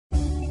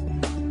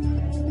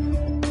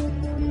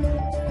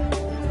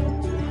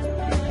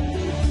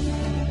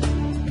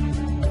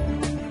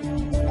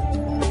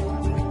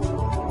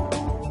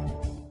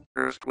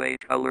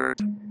Earthquake alert.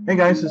 Hey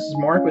guys, this is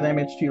Mark with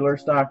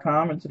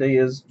MHTalerts.com, and today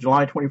is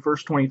July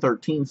 21st,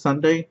 2013,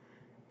 Sunday,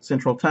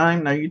 Central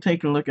Time. Now, you're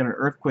taking a look at an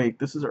earthquake.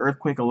 This is an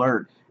earthquake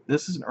alert.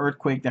 This is an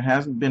earthquake that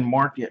hasn't been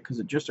marked yet because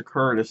it just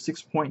occurred, a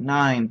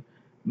 6.9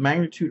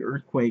 magnitude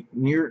earthquake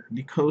near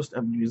the coast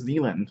of New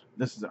Zealand.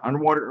 This is an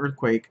underwater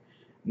earthquake,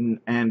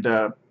 and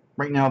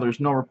right now there's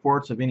no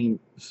reports of any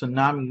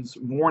tsunamis,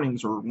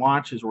 warnings, or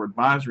watches or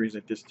advisories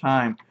at this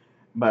time,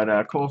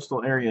 but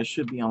coastal areas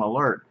should be on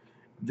alert.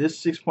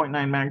 This 6.9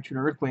 magnitude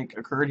earthquake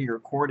occurred here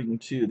according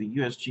to the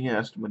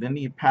USGS within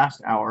the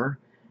past hour,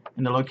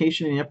 and the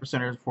location in the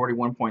epicenter is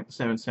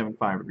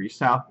 41.775 degrees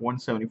south,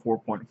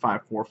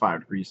 174.545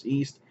 degrees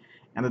east,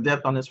 and the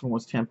depth on this one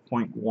was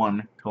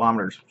 10.1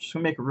 kilometers. Just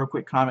going to make a real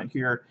quick comment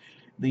here.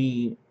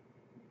 The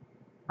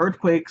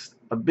earthquakes,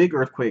 big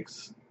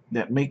earthquakes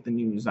that make the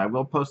news, I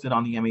will post it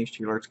on the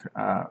MHT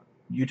Alerts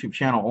YouTube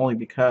channel only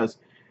because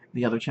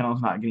the other channel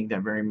is not getting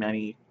that very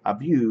many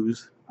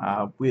views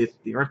with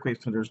the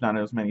earthquakes, so there's not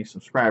as many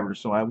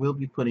subscribers. So I will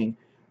be putting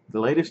the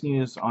latest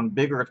news on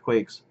big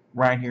earthquakes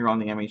right here on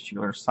the MHT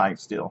Alert site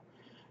still.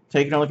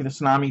 Taking a look at the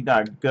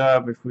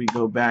tsunami.gov, if we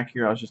go back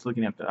here, I was just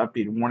looking at the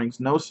updated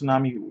warnings. No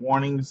tsunami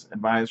warnings,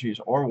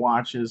 advisories, or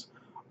watches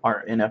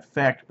are in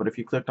effect, but if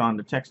you clicked on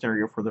the text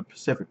area for the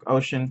Pacific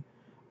Ocean,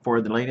 for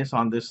the latest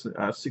on this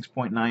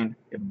 6.9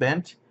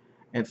 event,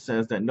 it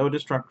says that no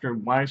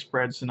destructive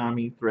widespread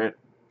tsunami threat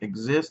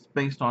exists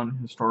based on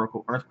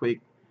historical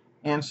earthquake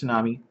and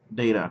tsunami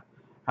data.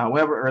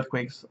 However,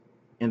 earthquakes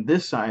in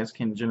this size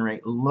can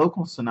generate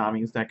local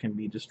tsunamis that can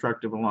be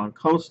destructive along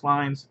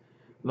coastlines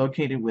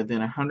located within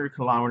 100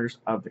 kilometers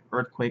of the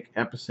earthquake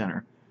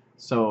epicenter.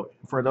 So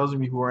for those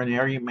of you who are in the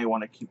area, you may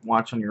want to keep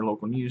watching your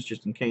local news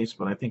just in case,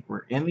 but I think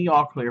we're in the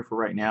all clear for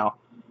right now.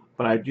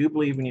 But I do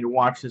believe we need to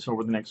watch this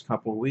over the next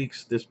couple of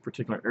weeks, this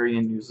particular area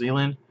in New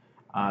Zealand.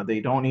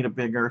 They don't need a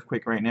big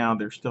earthquake right now.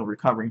 They're still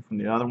recovering from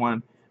the other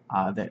one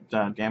that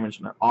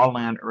damaged an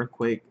all-land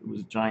earthquake. It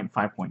was a giant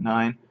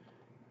 5.9.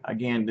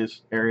 Again,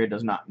 this area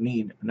does not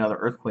need another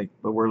earthquake,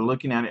 but we're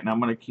looking at it, and I'm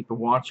going to keep a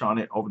watch on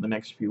it over the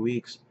next few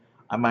weeks.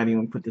 I might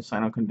even put this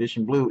sign on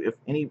condition blue. If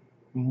any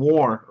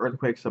more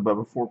earthquakes above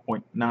a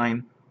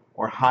 4.9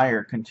 or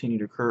higher continue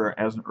to occur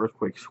as an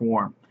earthquake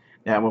swarm,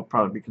 that will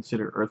probably be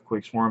considered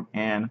earthquake swarm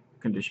and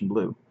condition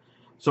blue.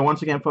 So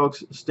once again,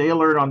 folks, stay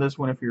alert on this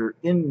one. If you're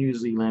in New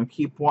Zealand,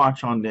 keep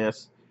watch on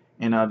this,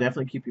 and I'll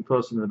definitely keep you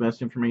posted on the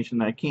best information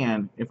that I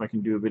can if I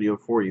can do a video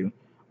for you.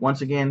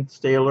 Once again,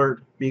 stay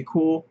alert, be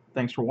cool.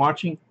 Thanks for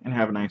watching, and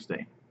have a nice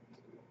day.